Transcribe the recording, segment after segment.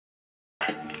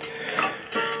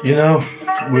You know,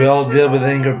 we all deal with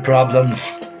anger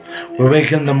problems. We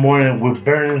wake in the morning, we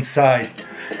burn inside,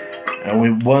 and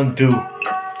we want to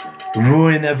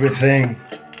ruin everything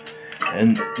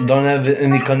and don't have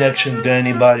any connection to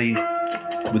anybody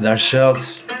with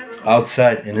ourselves,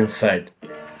 outside and inside.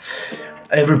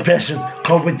 Every passion,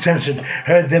 cope with tension,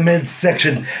 heard the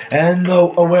midsection, and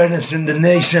no awareness in the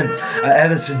nation. I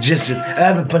have a suggestion, I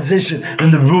have a position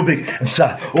in the Rubik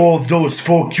inside all of those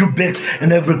 4 cubics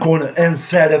in every corner.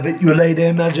 Inside of it, you lay the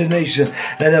imagination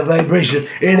and a vibration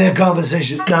in a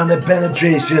conversation, not the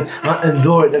penetration. I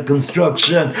endure the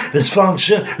construction,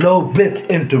 dysfunction, low bit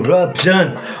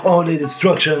interruption. Only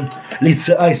destruction leads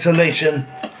to isolation.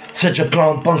 Such a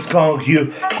plump skunk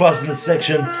you crossing the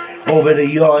section. Over the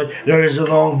yard, there is a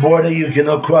long border you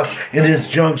cannot cross in this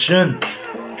junction.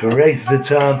 To raise the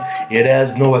time, it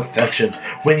has no affection.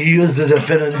 When you use this and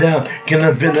feeling down,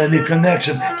 cannot feel any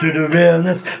connection to the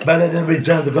realness. Ballad every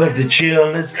time to collect the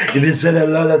chillness. If you spend a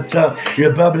lot of time,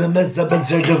 you're probably messed up and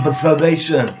searching for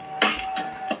salvation.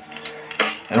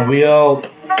 And we all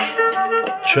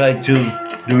try to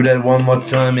do that one more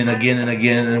time and again,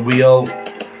 and we all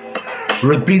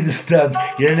repeat the stunt,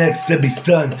 you're next to be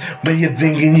stunned. When you're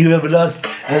thinking you have lost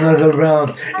another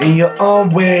round. In your own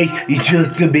way, you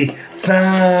choose to be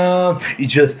found. You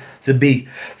choose to be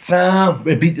found.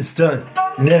 Repeat the stunt,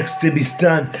 next to be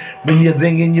stunned. When you're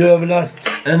thinking you have lost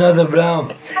another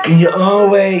round. In your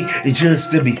own way, you choose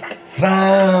to be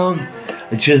found.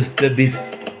 You choose to be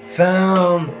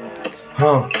found.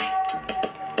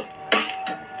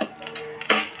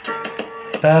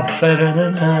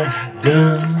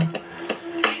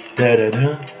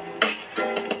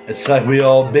 It's like we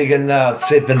all big and loud,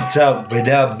 safe and sound,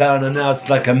 without bounding out. It's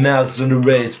like a mouse in the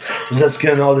race. Was that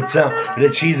skin all the time? With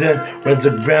the cheese in, where's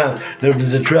the ground? There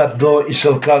is a trap door, it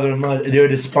shall cover mud. There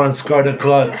the spawn scar the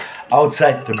cloud.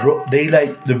 Outside the broad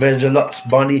daylight, the bears are lost.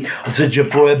 Bonnie, I'll set you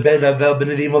for a bed. I've helped in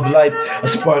the name of life. A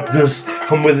sparkness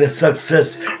come with a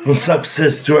success. From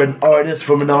success to an artist,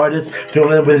 from an artist to a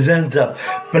man with his ends up.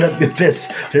 Put up your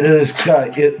fist to the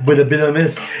sky with a bit of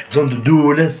mist. It's on the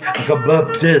do list, like a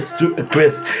baptist to a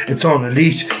Chris. It's on a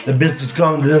leash. The business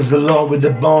comes along with the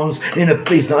bones in the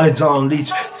face. Now it's on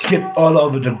leash. Skip all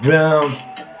over the ground,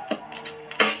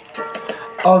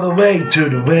 all the way to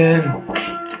the wind.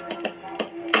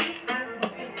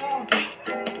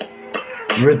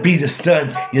 Repeat the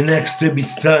stunt, you're next to be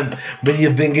stunned. When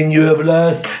you're thinking you have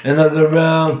lost another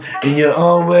round. In your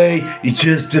own way, you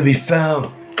choose to be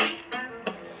found.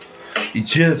 You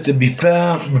choose to be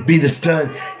found. Repeat the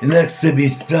stunt, you're next to be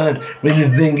stunned. When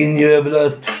you're thinking you have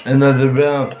lost another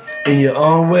round. In your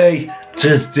own way,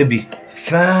 choose to be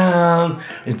found.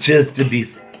 You choose to be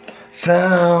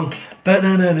found.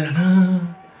 Ba-da-da-da-da.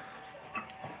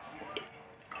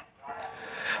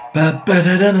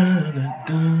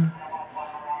 Ba-ba-da-da-da-da.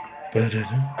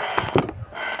 Ba-da-da.